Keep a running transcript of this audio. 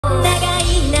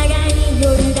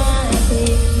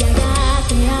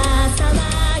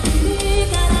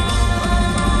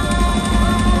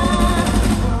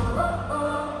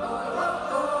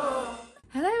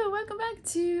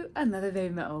another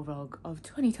Baby Metal vlog of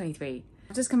 2023.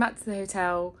 I've just come back to the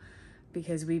hotel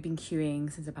because we've been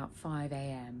queuing since about 5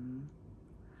 AM.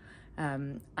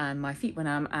 And my feet were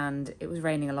numb and it was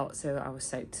raining a lot, so I was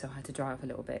soaked, so I had to dry off a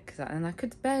little bit and I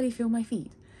could barely feel my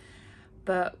feet.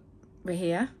 But we're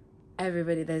here.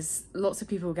 Everybody, there's lots of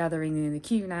people gathering in the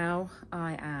queue now.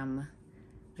 I am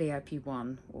VIP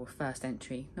 1, or first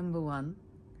entry, number 1.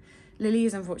 Lily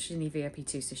is unfortunately VIP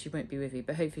 2, so she won't be with me,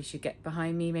 but hopefully she'll get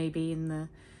behind me maybe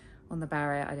on the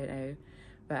barrier, I don't know.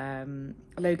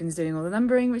 But Logan's doing all the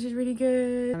numbering, which is really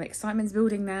good. Excitement's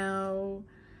building now.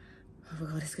 Oh my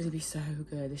god, it's gonna be so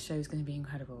good. This show's gonna be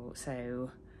incredible.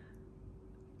 So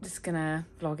just gonna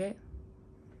vlog it.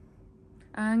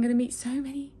 I'm gonna meet so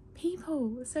many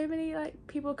people. So many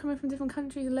people coming from different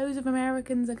countries. Loads of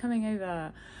Americans are coming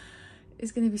over.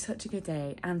 It's gonna be such a good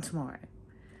day, and tomorrow.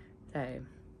 So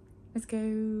let's go.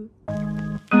 Do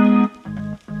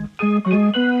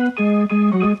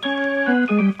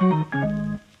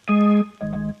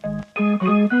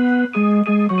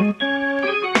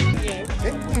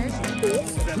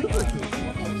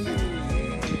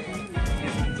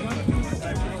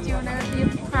you want to be a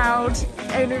proud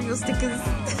owner of your stickers?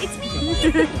 It's me!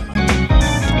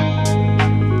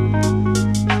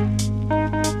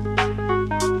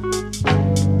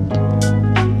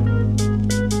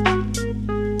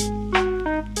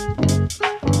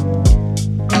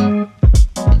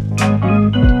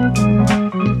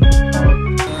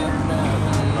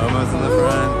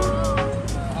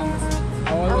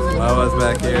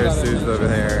 Back here, Sue's over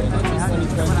there.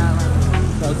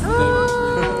 Oh,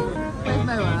 where's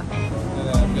Moa?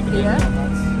 Here?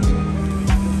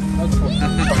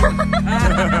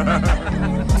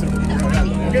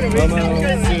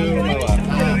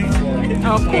 Oh,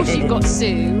 of course you've got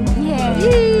Sue. Yeah.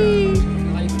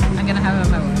 I'm gonna have a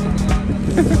Moa.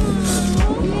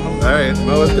 Alright,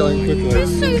 Moa's going quickly.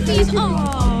 Sophie's, aww.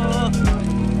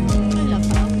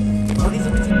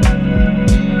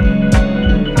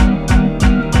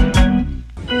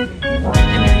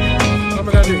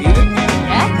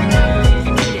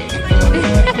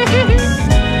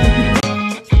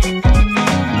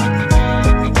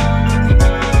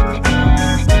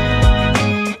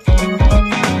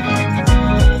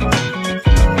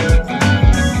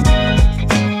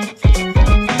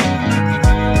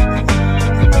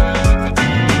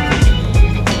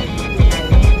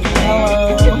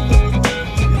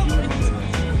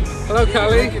 Hello,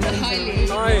 Callie.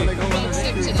 Hi.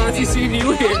 Fancy seeing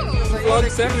you here. Vlog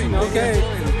 7, okay.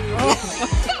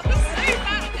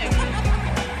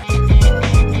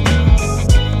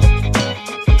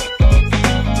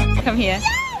 Come here.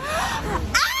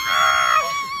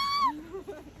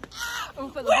 We'll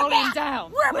put the volume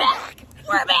down. We're back!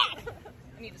 We're back!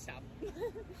 I need to stop.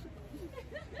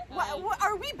 What,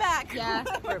 are we back? Yeah,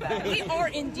 we're back. We are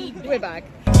indeed back. We're back.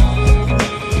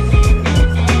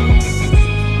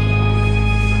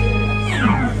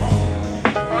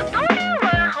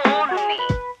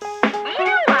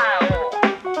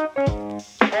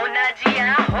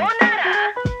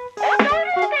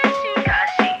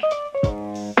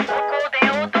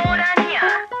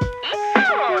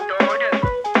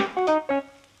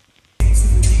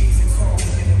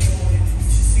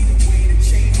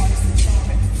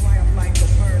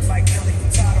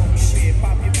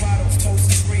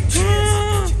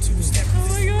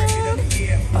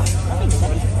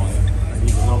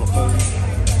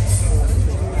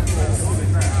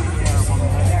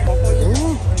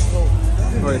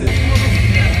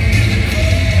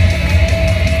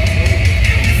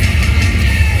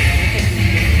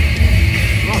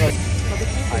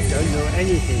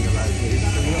 Anything about this.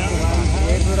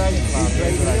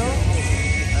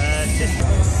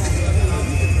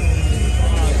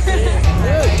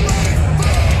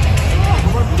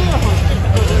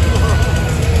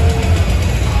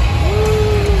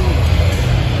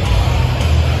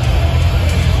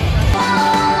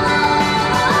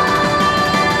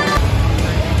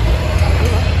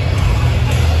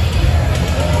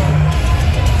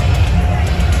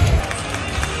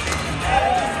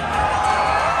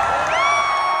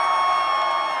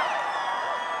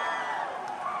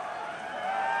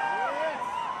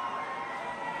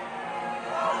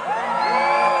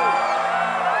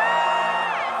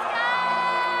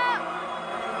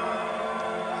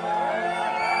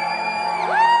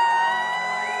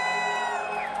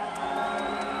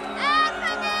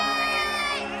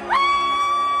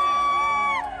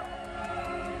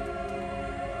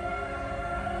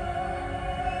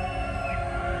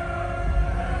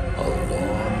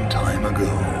 ago,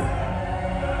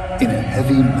 in a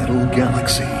heavy metal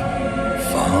galaxy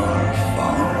far,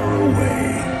 far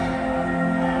away.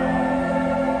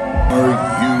 Are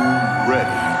you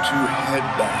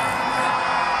headbang.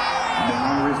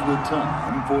 Now is the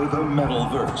time for the metal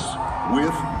verse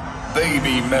with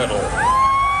Baby Metal.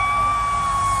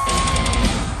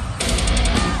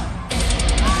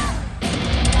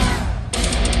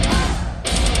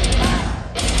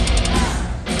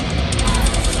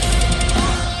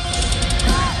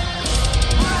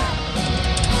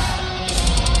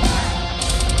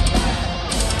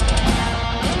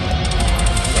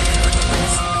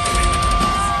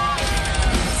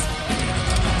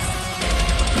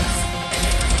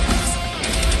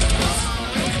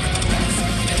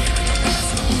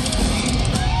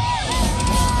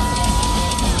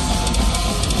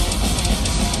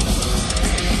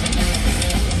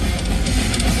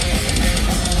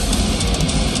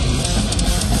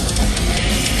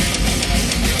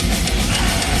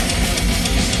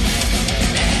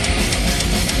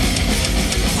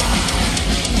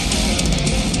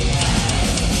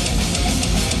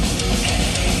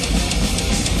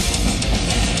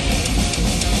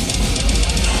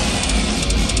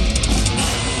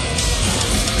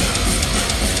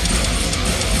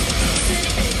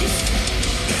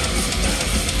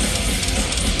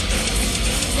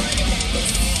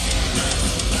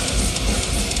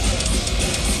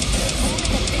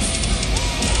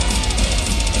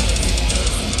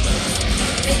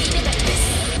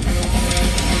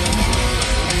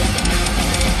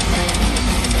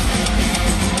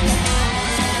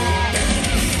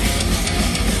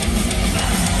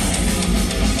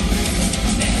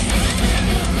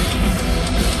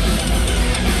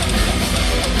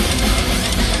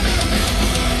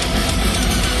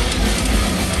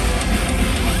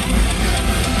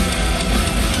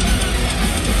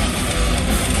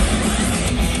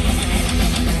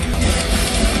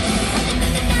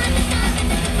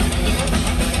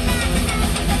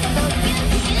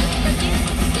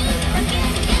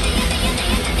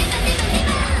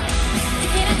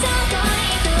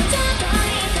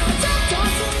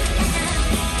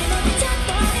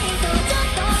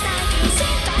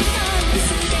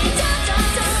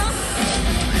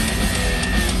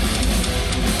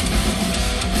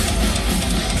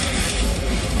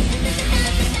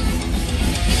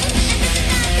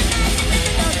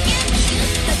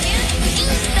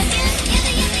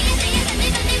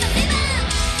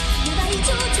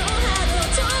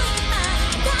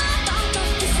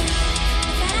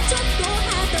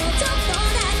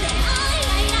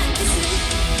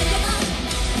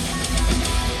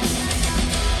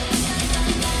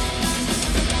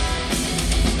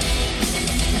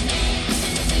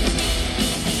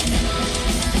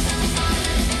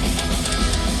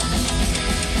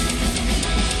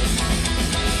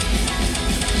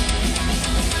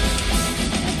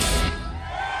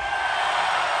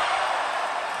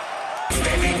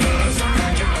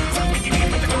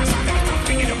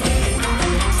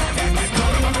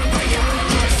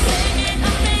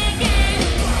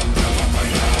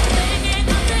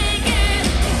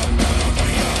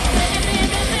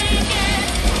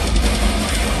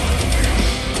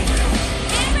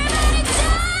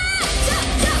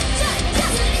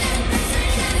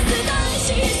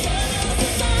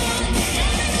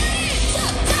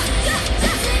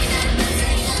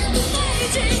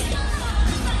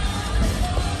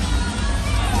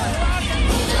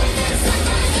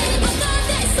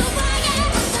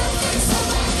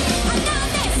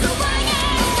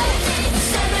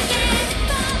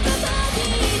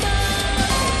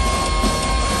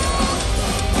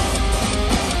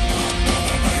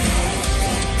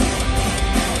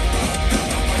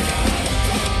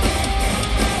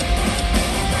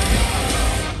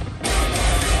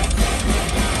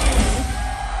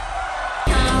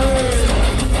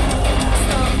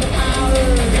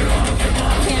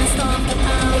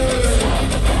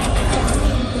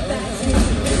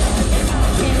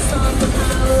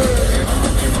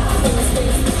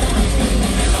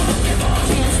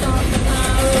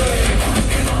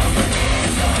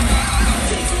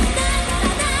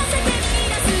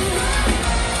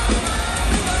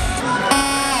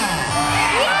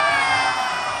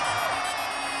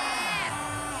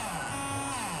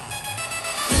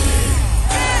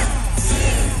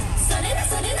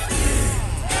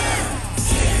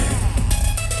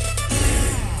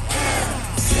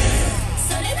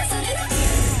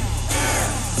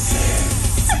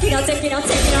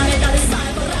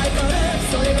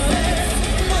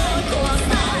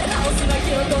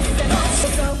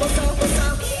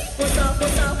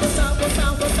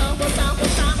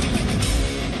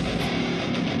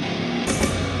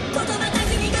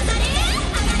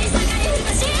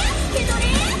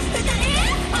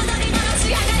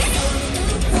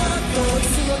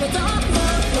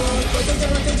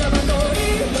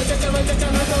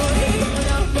 Java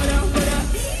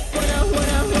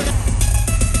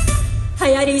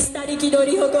気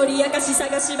取り誇り明かし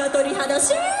探しまとり話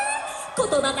し言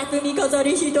葉巧み飾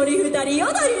り一人二人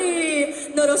踊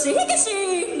りのろし火消し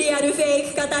リアルフェ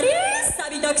イク語り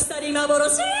錆びた鎖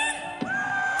幻流行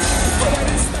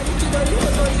りしたり気取り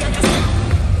誇り明かし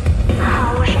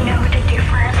How would you know the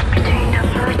difference between the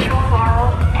virtual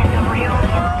world and the real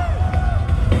world?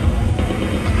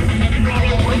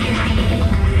 Maybe what you see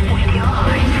with your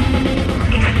eyes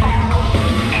is all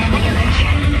an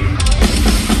illusion.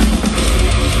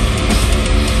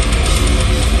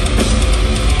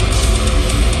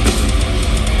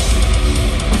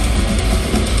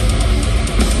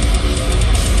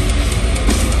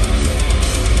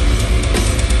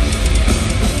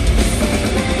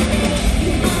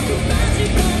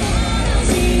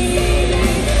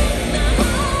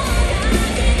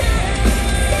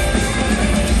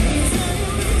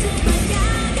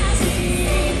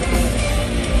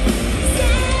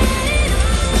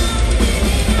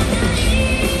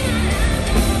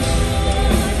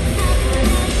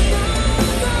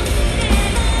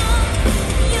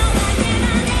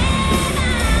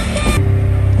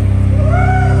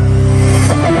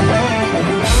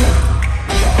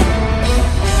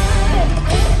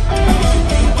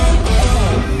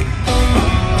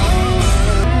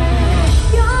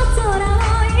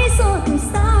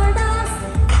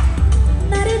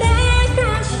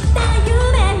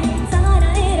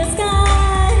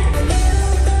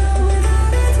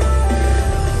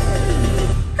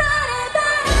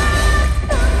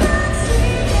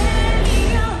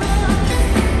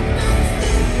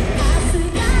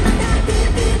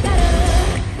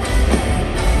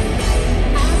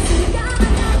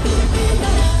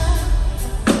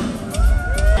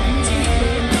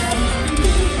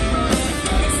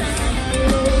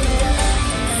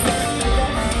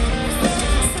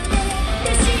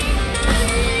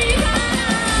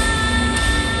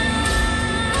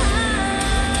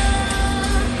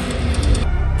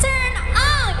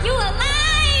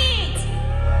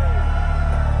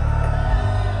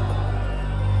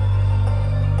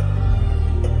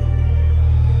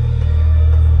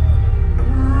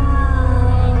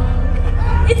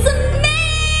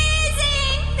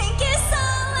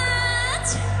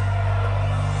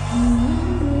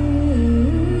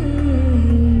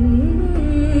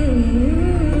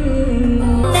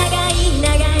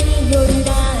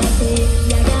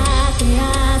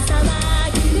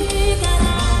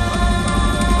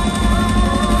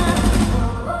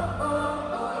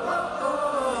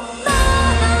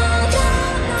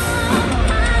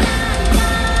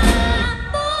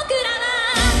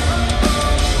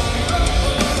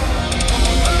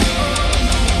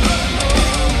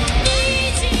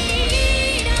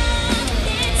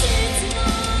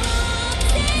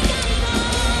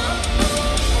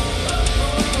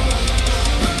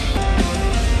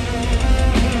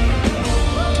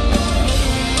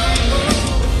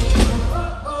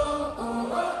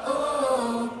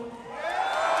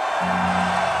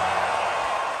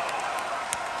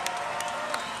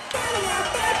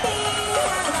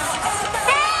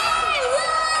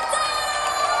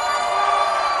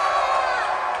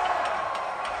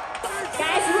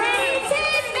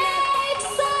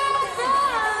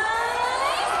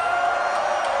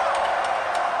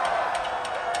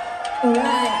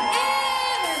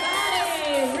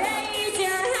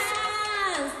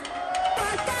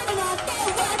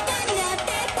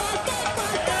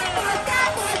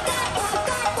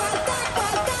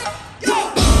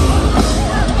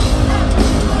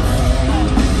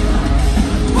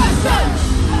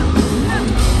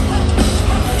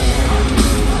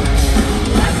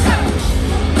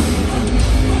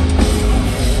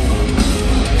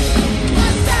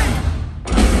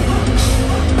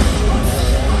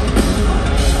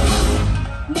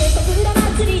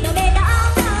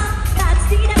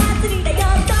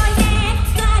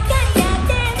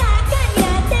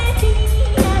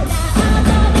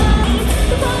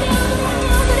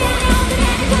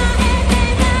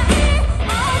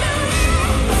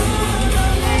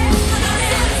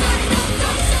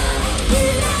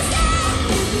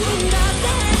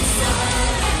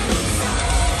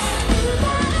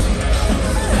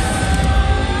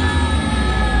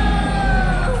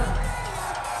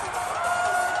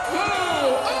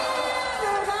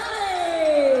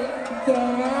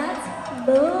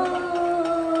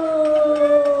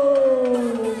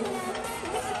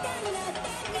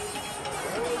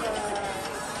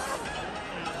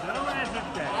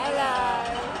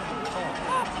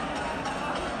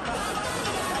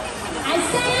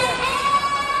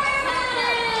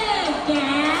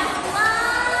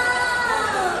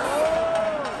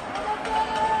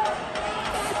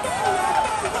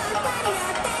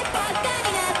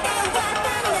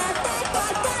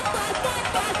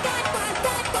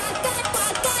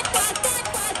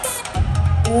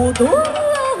 踊るア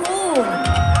ホに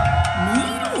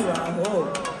見るアホ、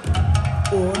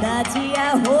同じア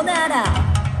ホなら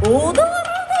踊る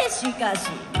でしか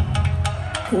し、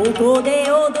ここ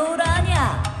で踊らに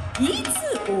ゃいつ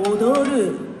踊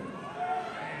る。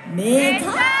メタ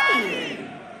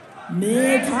ル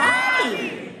メタ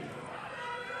ル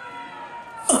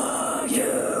Are you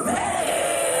ready?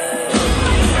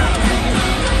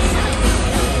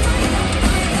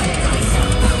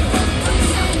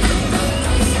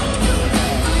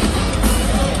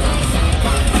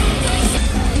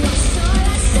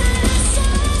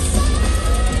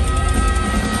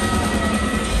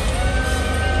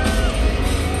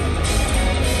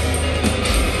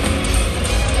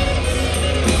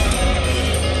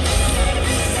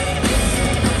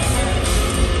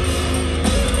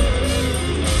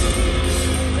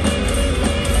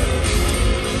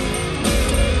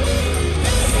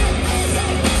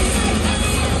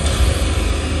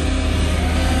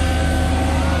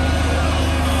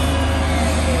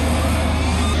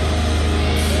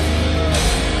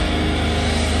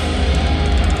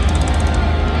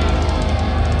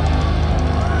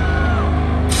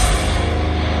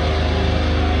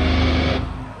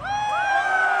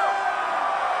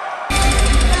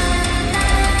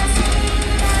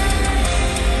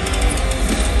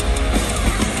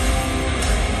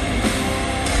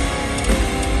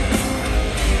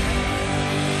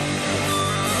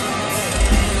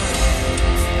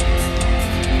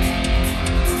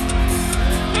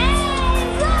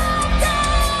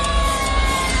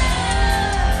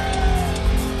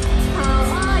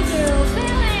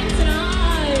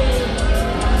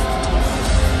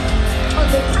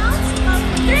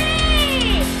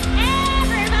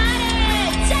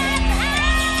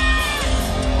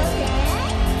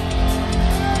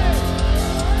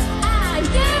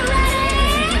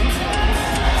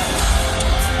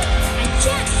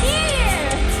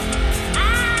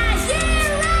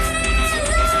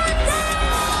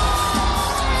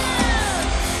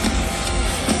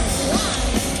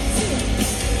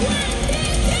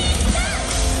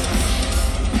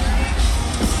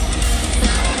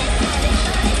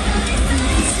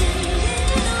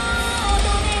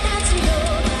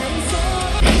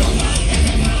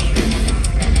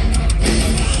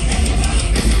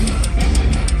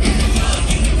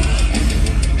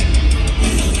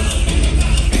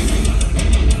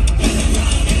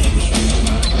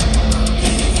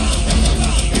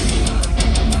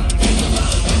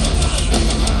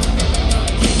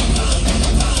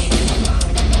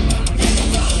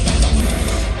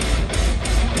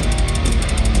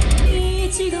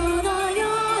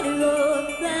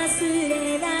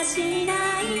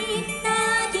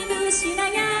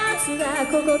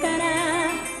 ここから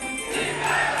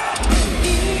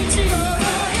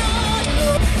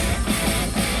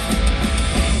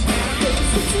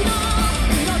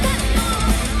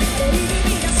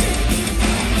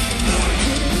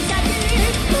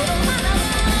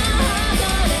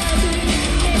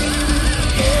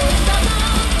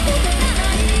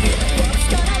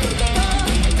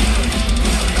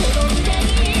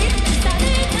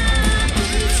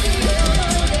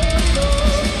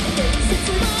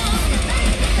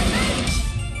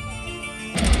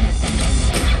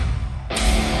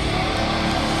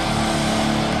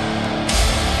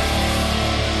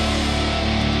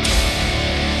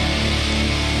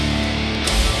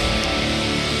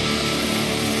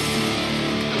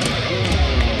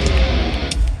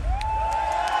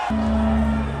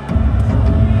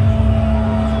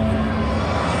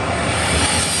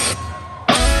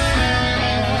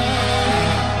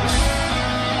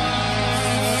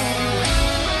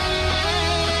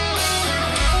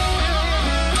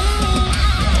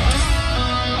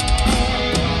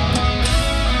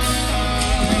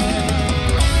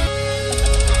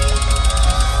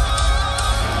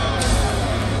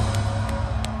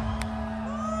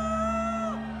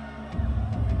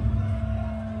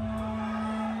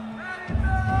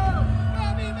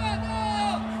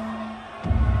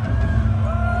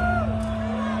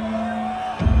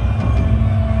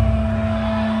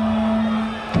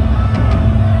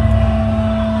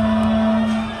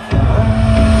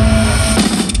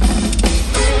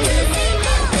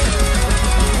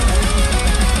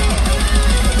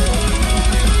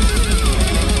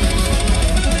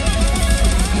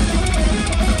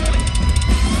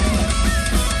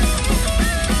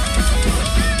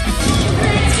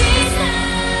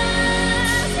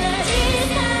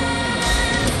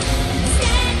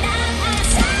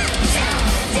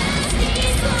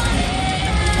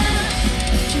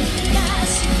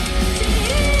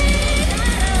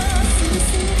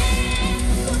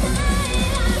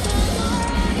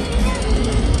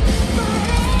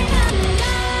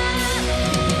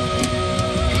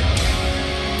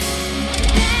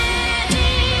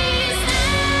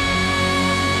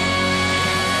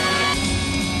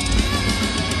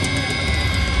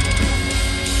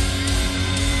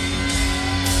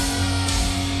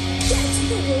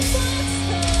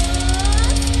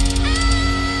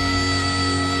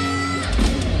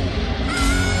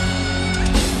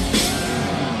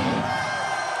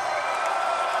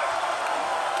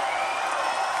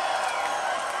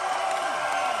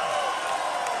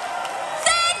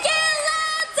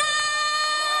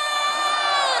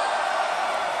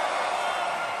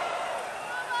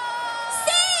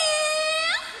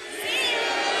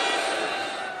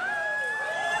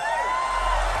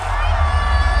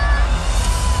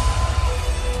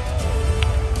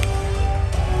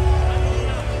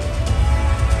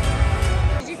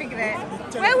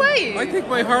you? I think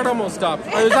my heart almost stopped.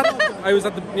 I was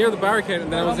at the near the barricade,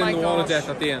 and then I was in the wall of death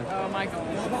at the end. Oh my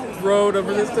god. Road of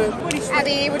Resistance.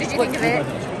 Abby, what did you think of it?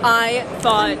 I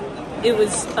thought it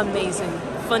was amazing,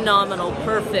 phenomenal,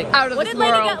 perfect. Out of What this did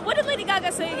world. What did Lady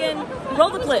Gaga say again? Roll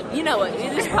the clip. You know it.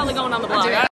 It is probably going on the blog.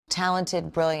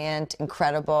 Talented, brilliant,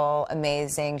 incredible,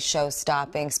 amazing,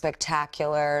 show-stopping,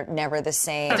 spectacular, never the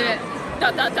same. Do it.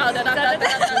 Da, da, da, da, da, da, da, da,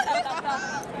 da,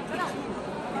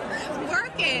 da.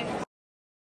 Work it.